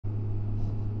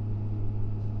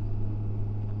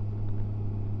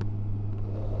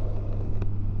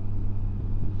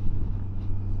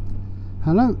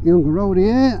Hello, Younger Roadie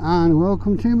here, and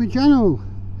welcome to my channel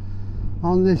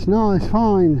on this nice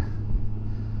fine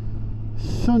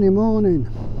sunny morning.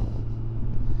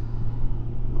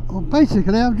 Well,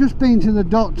 basically I've just been to the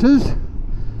doctor's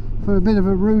for a bit of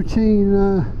a routine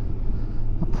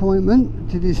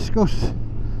appointment to discuss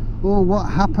all what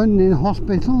happened in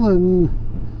hospital and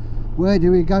where do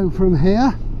we go from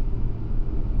here.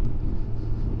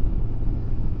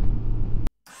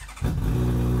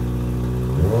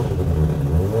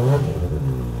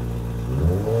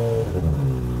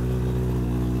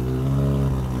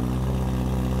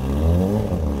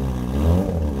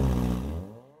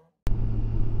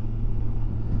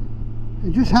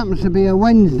 It just happens to be a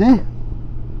Wednesday,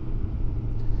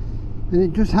 and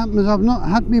it just happens I've not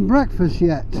had my breakfast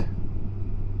yet.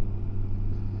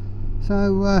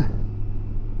 So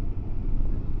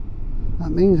that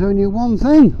means only one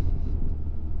thing.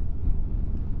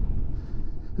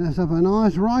 Let's have a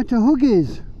nice ride to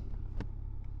Huggies.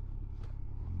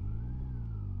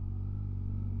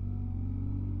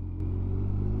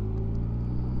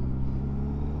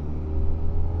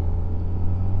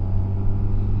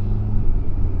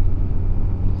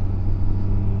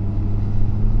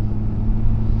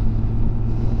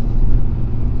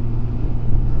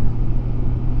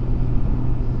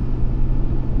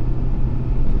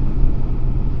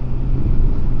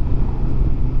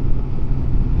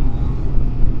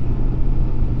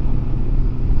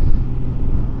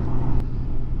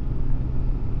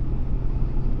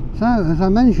 So, as I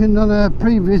mentioned on a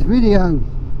previous video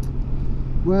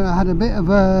where I had a bit of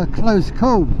a close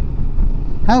call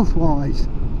health-wise,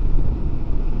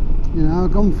 you know,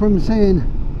 I've gone from seeing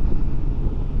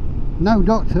no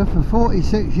doctor for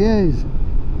 46 years.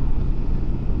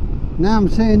 Now I'm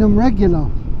seeing them regular.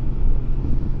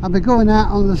 I'll be going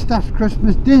out on the staff's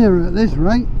Christmas dinner at this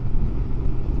rate.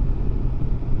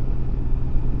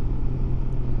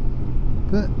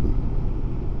 But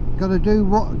got to do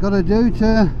what got to do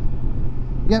to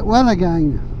get well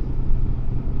again.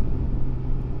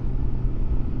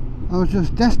 I was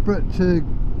just desperate to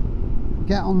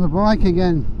get on the bike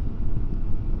again.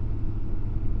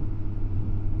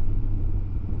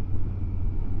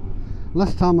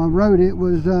 Last time I rode it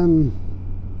was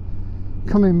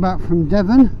coming back from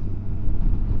Devon,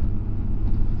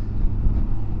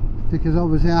 because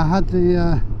obviously I had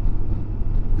the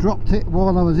dropped it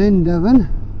while I was in Devon.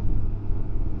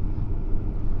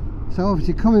 So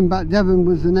obviously coming back Devon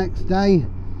was the next day,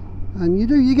 and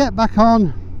you get back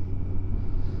on,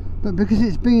 but because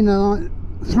it's been like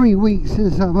 3 weeks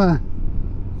since I've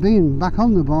been back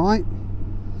on the bike,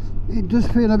 it does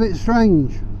feel a bit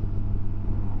strange.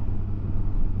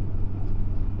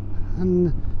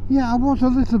 And yeah, I was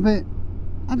had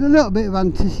a little bit of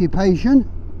anticipation,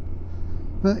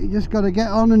 but you just got to get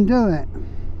on and do it.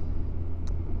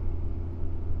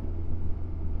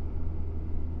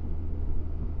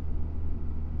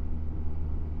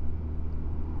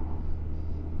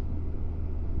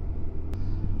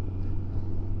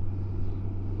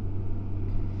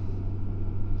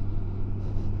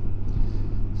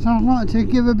 So I'd like to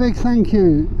give a big thank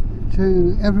you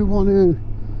to everyone who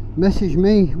messaged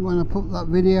me when I put that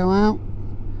video out,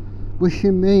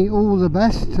 wishing me all the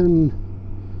best, and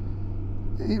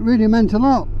it really meant a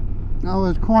lot. I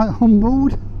was quite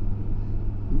humbled,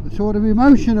 sort of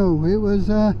emotional. It was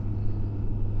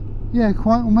yeah,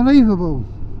 quite unbelievable.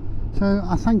 So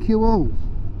I thank you all.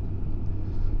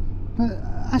 But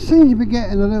I seem to be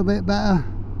getting a little bit better.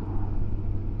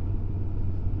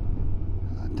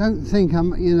 I don't think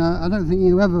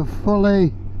you ever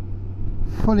fully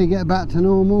get back to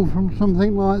normal from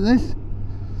something like this.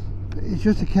 But it's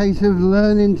just a case of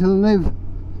learning to live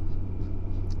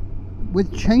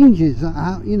with changes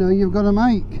that you've got to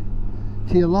make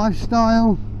to your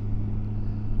lifestyle,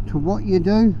 to what you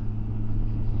do,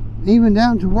 even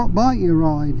down to what bike you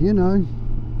ride, you know.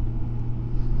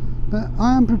 But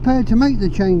I am prepared to make the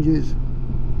changes.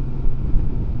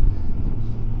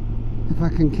 If I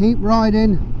can keep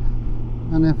riding,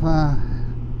 and if I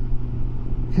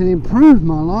can improve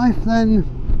my life, then,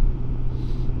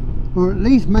 or at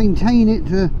least maintain it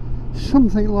to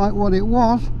something like what it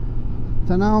was,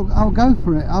 then I'll go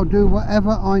for it. I'll do whatever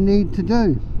I need to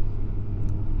do.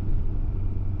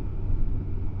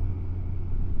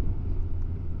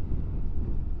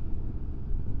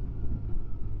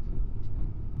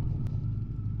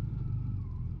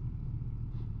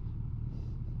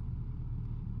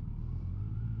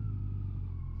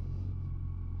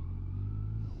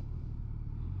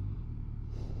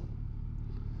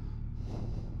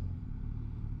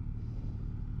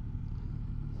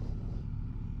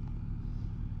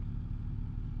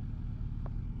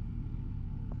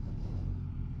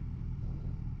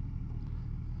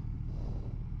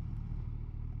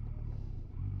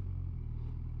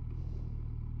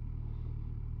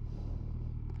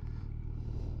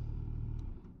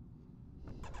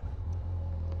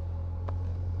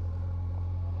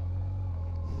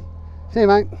 See you,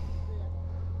 mate.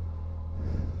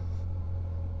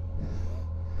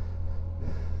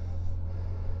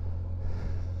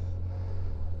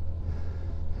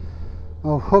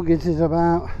 Oh, Huggins is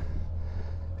about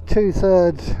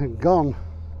 2/3 gone,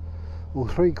 or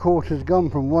 3/4 gone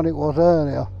from what it was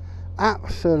earlier.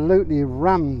 Absolutely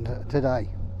rammed today.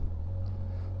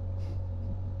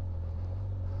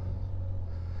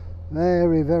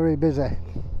 Very, very busy.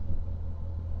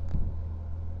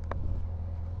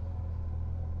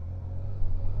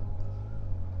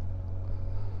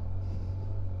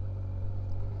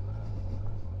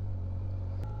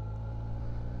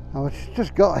 I was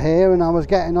just got here and I was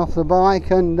getting off the bike,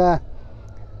 and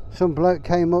some bloke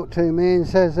came up to me and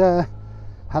says,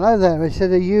 hello there. He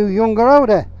said, are you young or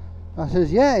older? I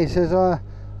says, yeah. He says, I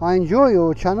enjoy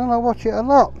your channel, I watch it a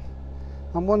lot.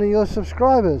 I'm one of your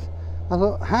subscribers. I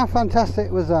thought, how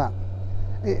fantastic was that?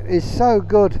 It is so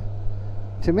good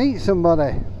to meet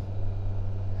somebody.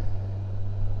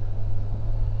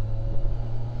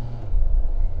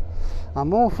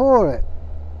 I'm all for it.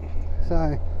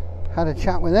 So had a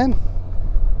chat with him.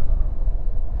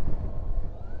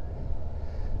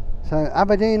 So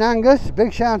Aberdeen Angus,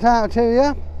 big shout out to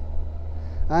you,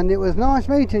 and it was nice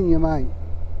meeting you, mate.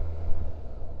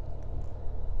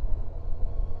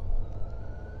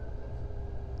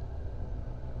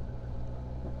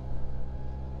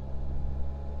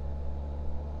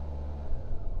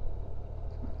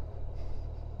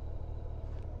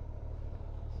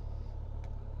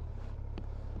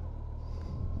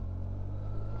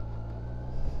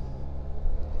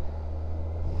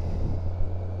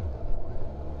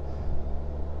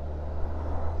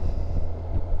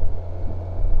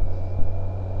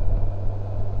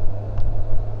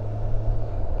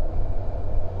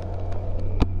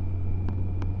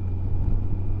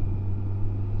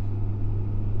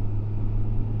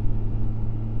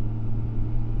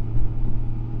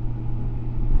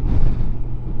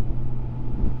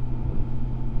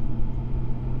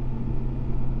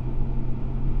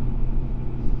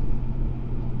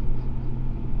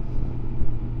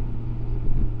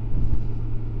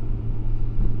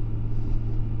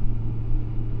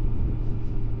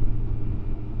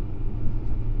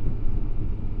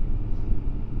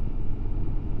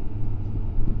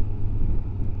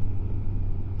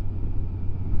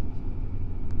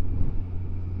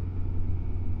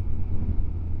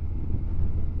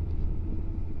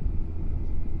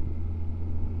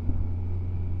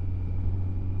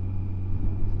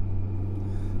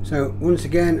 So once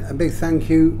again, a big thank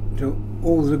you to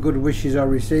all the good wishes I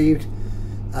received.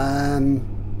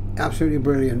 Absolutely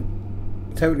brilliant.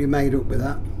 Totally made up with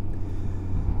that.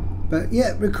 But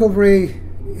yeah, recovery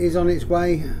is on its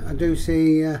way. I do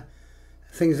see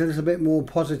things a little bit more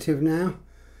positive now.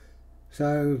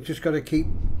 So just got to keep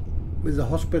with the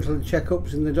hospital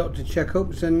checkups and the doctor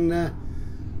checkups, and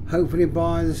hopefully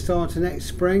by the start of next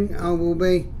spring I will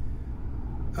be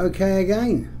okay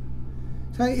again.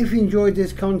 So if you enjoyed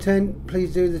this content,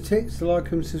 please do the ticks,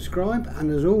 like and subscribe,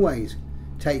 and as always,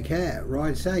 take care,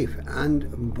 ride safe,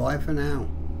 and bye for now.